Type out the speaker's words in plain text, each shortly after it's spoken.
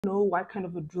know what kind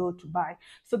of a drill to buy.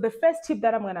 So the first tip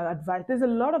that I'm going to advise, there's a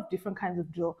lot of different kinds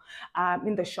of drill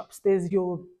in the shops. There's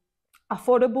your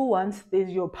affordable ones,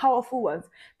 there's your powerful ones,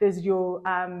 there's your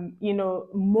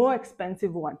more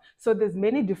expensive one. So there's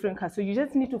many different kinds. So you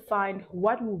just need to find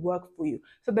what will work for you.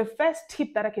 So the first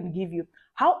tip that I can give you,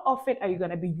 how often are you going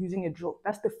to be using a drill?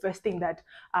 That's the first thing that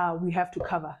we have to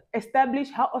cover. Establish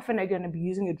how often are you going to be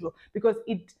using a drill, because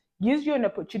it gives you an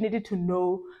opportunity to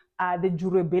know the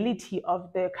durability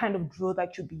of the kind of drill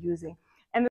that you'll be using.